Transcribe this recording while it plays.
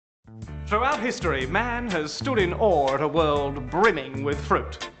Throughout history, man has stood in awe at a world brimming with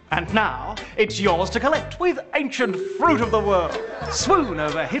fruit. And now, it's yours to collect with ancient fruit of the world. Swoon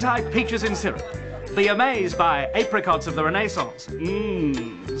over Hittite peaches in syrup. Be amazed by apricots of the Renaissance.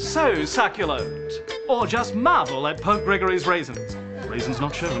 So succulent. Or just marvel at Pope Gregory's raisins. Raisins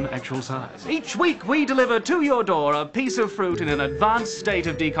not shown actual size. Each week we deliver to your door a piece of fruit in an advanced state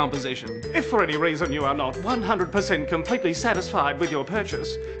of decomposition. If for any reason you are not 100% completely satisfied with your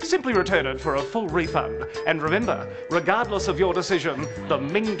purchase, simply return it for a full refund. And remember, regardless of your decision, the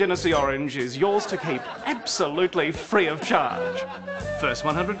Ming Dynasty orange is yours to keep absolutely free of charge. First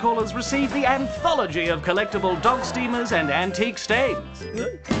 100 callers receive the anthology of collectible dog steamers and antique stains.